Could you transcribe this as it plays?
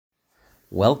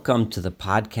Welcome to the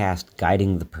podcast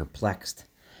Guiding the Perplexed.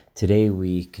 Today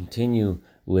we continue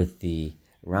with the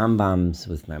Rambam's,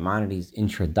 with Maimonides'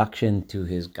 introduction to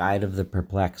his Guide of the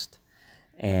Perplexed.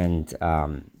 And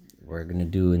we're going to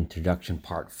do introduction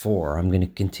part 4. I'm going to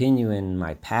continue in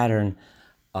my pattern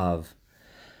of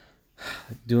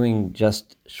doing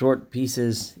just short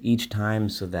pieces each time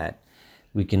so that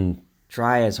we can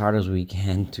try as hard as we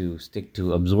can to stick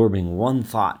to absorbing one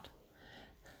thought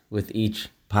with each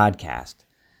podcast.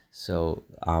 So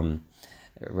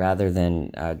rather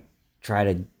than try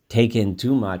to take in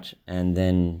too much and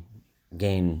then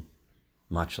gain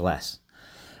much less.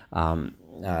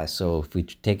 So if we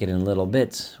take it in little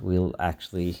bits, we'll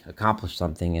actually accomplish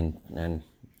something and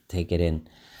take it in.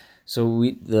 So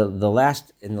in the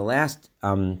last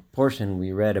portion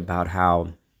we read about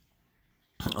how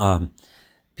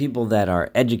people that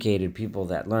are educated, people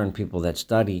that learn, people that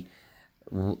study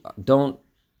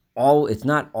it's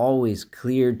not always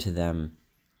clear to them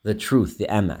the truth,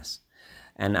 the MS.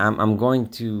 And I'm going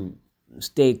to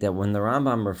state that when the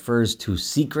Rambam refers to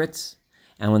secrets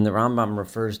and when the Rambam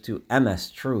refers to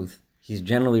MS, truth, he's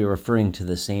generally referring to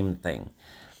the same thing.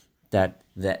 That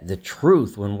the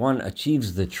truth, when one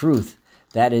achieves the truth,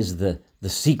 that is the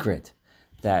secret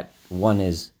that one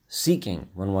is seeking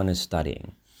when one is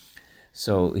studying.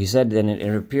 So he said, and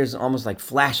it appears almost like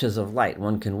flashes of light.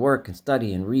 One can work and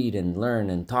study and read and learn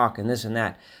and talk and this and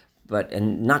that,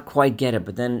 and not quite get it.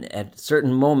 But then at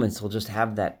certain moments, he'll just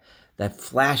have that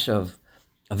flash of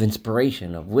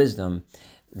inspiration, of wisdom,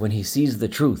 when he sees the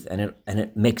truth and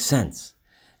it makes sense.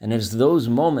 And it's those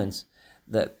moments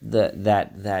that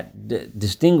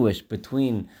distinguish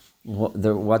between what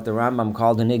the Rambam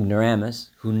called an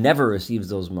ignoramus, who never receives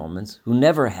those moments, who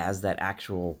never has that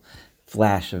actual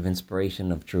flash of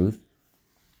inspiration of truth,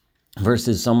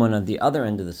 versus someone at the other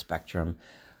end of the spectrum,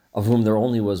 of whom there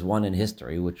only was one in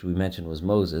history, which we mentioned was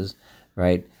Moses,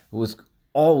 right? Who was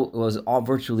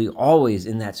virtually always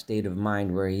in that state of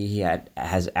mind where he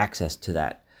has access to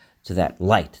that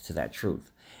light, to that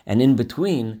truth. And in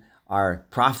between are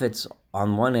prophets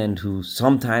on one end who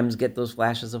sometimes get those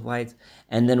flashes of light,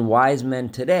 and then wise men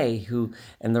today who,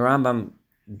 and the Rambam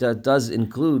does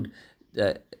include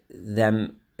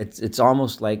them. It's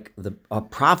almost like a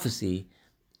prophecy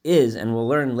is, and we'll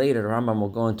learn later, the Rambam will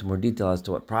go into more detail as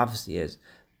to what prophecy is,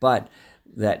 but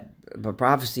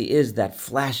prophecy is that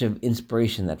flash of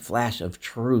inspiration, that flash of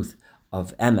truth,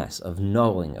 of emes, of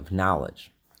knowing, of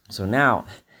knowledge. So now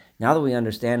that we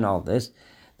understand all this,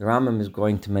 the Rambam is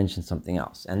going to mention something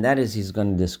else, and that is he's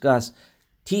going to discuss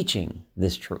teaching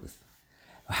this truth.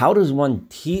 How does one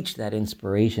teach that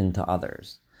inspiration to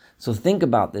others? So think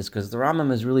about this, because the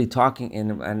Rambam is really talking,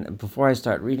 and before I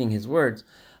start reading his words,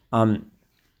 the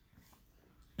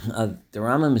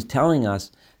Rambam is telling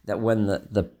us that when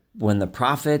the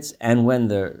prophets and when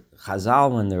the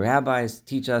Chazal, when the rabbis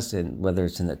teach us, and whether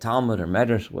it's in the Talmud or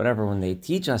Medrash, whatever, when they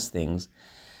teach us things,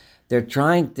 they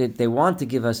want to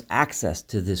give us access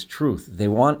to this truth. They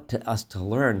want us to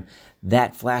learn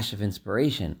that flash of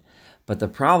inspiration. But the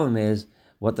problem is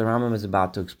what the Rambam is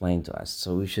about to explain to us.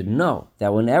 So we should know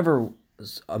that whenever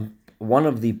one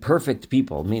of the perfect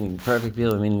people, meaning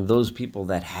those people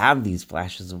that have these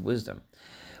flashes of wisdom,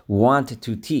 want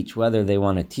to teach, whether they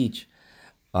want to teach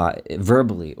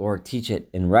verbally or teach it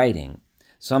in writing,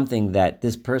 something that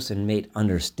this person may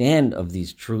understand of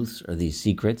these truths or these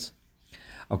secrets,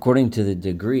 according to the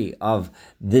degree of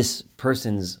this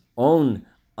person's own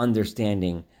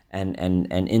understanding and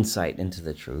insight into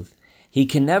the truth, he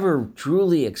can never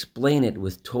truly explain it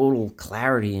with total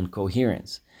clarity and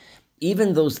coherence.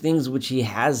 Even those things which he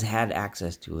has had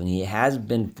access to, and he has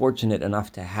been fortunate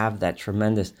enough to have that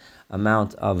tremendous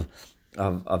amount of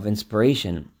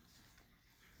inspiration,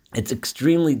 it's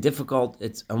extremely difficult,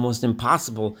 it's almost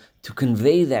impossible to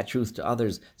convey that truth to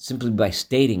others simply by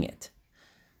stating it.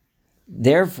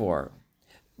 Therefore,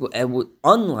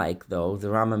 unlike, though, the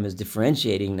Rambam is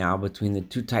differentiating now between the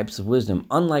two types of wisdom,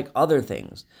 unlike other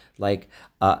things, like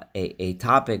a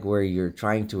topic where you're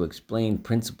trying to explain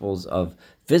principles of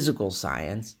physical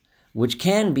science, which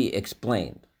can be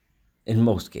explained in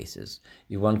most cases.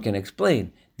 One can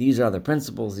explain, these are the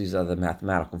principles, these are the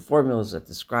mathematical formulas that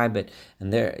describe it,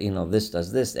 and there, this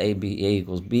does this, A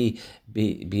equals B,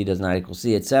 B does not equal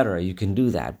C, etc. You can do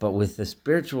that. But with the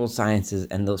spiritual sciences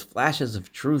and those flashes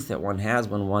of truth that one has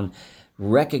when one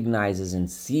recognizes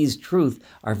and sees truth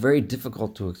are very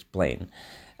difficult to explain,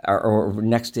 or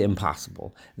next to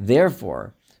impossible.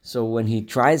 Therefore, so when he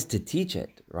tries to teach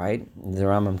it, right, the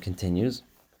Rambam continues,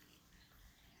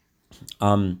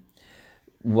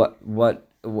 what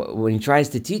when he tries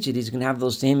to teach it, he's going to have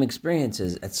those same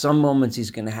experiences. At some moments,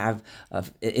 he's going to have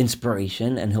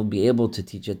inspiration, and he'll be able to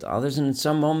teach it to others. And in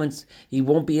some moments, he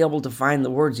won't be able to find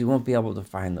the words. He won't be able to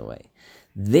find the way.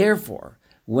 Therefore,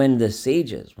 when the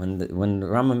sages, when the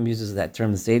Rambam uses that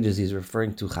term, the sages, he's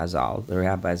referring to Chazal, the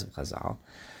rabbis of Chazal,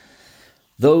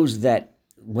 those that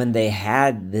when they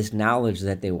had this knowledge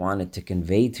that they wanted to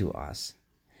convey to us,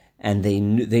 and they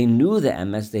knew the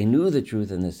emes, they knew the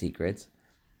truth and the secrets.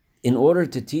 In order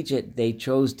to teach it, they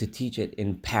chose to teach it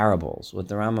in parables, what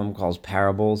the Rambam calls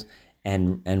parables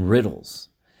and riddles,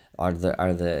 are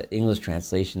the English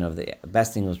translation of the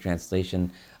best English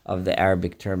translation of the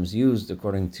Arabic terms used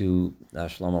according to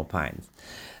Shlomo Pines.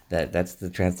 That's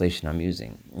the translation I'm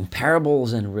using. And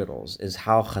parables and riddles is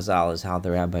how Chazal, is how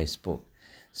the rabbis spoke.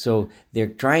 So they're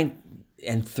trying.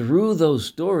 And through those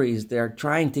stories, they're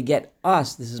trying to get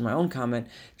us, this is my own comment,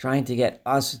 trying to get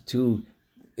us to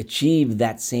achieve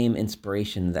that same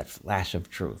inspiration, that flash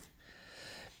of truth.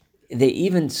 They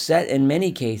even said, in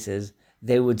many cases,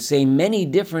 they would say many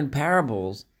different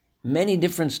parables, many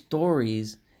different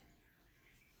stories,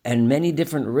 and many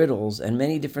different riddles, and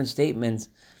many different statements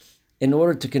in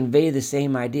order to convey the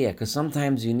same idea. Because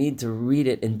sometimes you need to read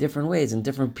it in different ways, and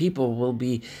different people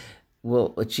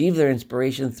will achieve their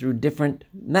inspiration through different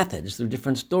methods, through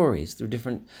different stories, through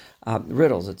different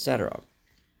riddles, etc.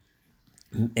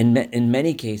 In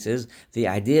many cases, the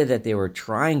idea that they were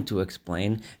trying to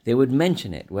explain, they would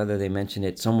mention it, whether they mention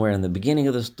it somewhere in the beginning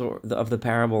of the story, of the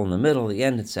parable, in the middle, the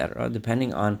end, etc.,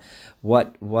 depending on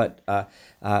when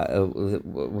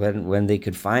they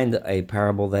could find a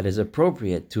parable that is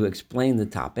appropriate to explain the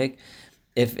topic.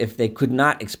 If they could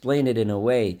not explain it in a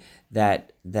way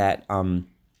that the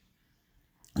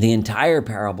entire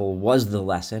parable was the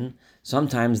lesson,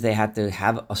 sometimes they had to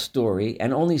have a story,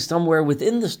 and only somewhere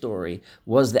within the story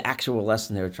was the actual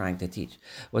lesson they were trying to teach.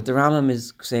 What the Rambam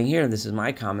is saying here, and this is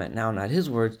my comment now, not his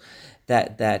words,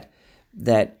 that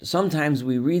sometimes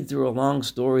we read through a long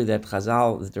story that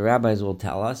Chazal, that the rabbis will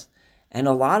tell us, and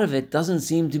a lot of it doesn't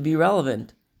seem to be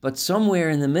relevant, but somewhere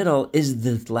in the middle is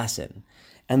the lesson.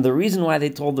 And the reason why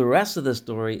they told the rest of the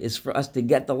story is for us to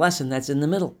get the lesson that's in the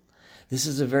middle. This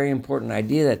is a very important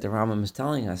idea that the Rambam is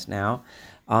telling us now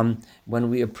when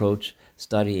we approach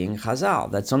studying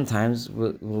Chazal, that sometimes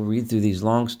we'll read through these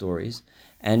long stories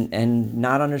and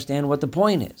not understand what the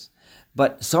point is.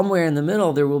 But somewhere in the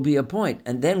middle, there will be a point.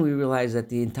 And then we realize that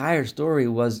the entire story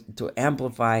was to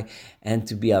amplify and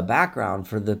to be a background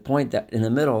for the point that in the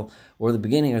middle, or the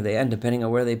beginning or the end, depending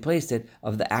on where they placed it,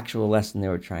 of the actual lesson they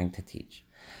were trying to teach.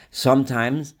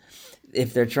 Sometimes,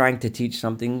 if they're trying to teach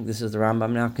something, this is the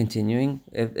Rambam now continuing,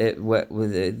 if they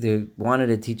wanted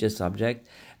to teach a subject,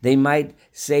 they might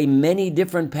say many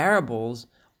different parables,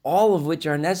 all of which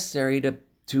are necessary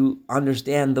to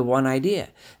understand the one idea.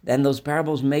 Then those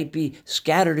parables may be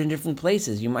scattered in different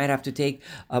places. You might have to take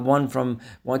one from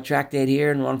one tractate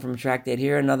here and one from a tractate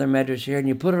here, another medrash here, and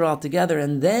you put it all together,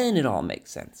 and then it all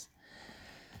makes sense.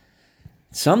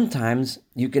 Sometimes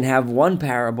you can have one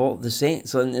parable, the same.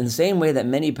 So in the same way that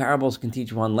many parables can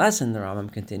teach one lesson, the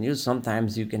Rambam continues,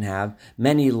 sometimes you can have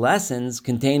many lessons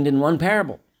contained in one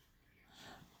parable.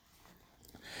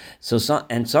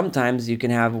 And sometimes you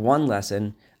can have one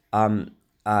lesson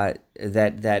that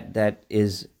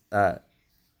is.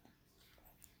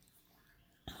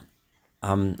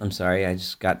 I'm sorry, I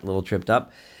just got a little tripped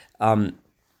up.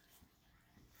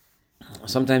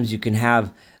 Sometimes you can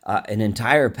have an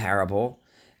entire parable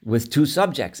with two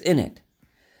subjects in it.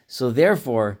 So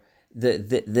therefore,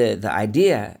 the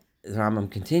idea, the Rambam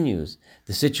continues,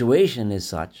 the situation is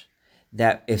such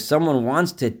that if someone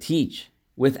wants to teach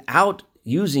without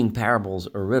using parables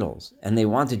or riddles, and they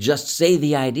want to just say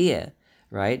the idea,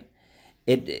 right,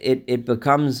 it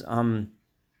becomes, the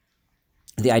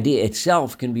idea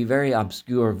itself can be very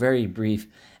obscure, very brief,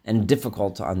 and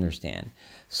difficult to understand.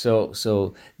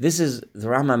 So this is the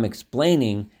Rambam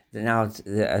explaining. Now,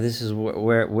 this is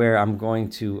where I'm going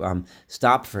to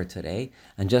stop for today.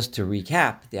 And just to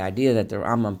recap, the idea that the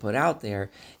Rambam put out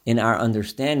there in our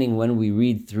understanding when we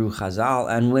read through Chazal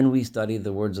and when we study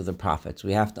the words of the prophets,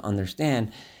 we have to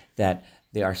understand that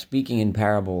they are speaking in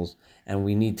parables, and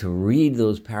we need to read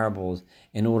those parables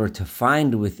in order to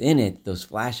find within it those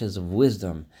flashes of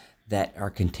wisdom that are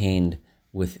contained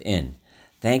within.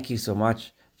 Thank you so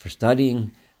much for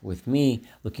studying with me.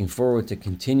 Looking forward to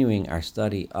continuing our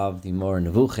study of the Moreh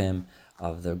Nevuchim,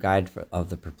 of the Guide of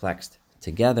the Perplexed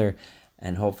together,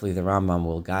 and hopefully the Rambam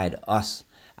will guide us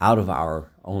out of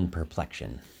our own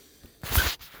perplexion.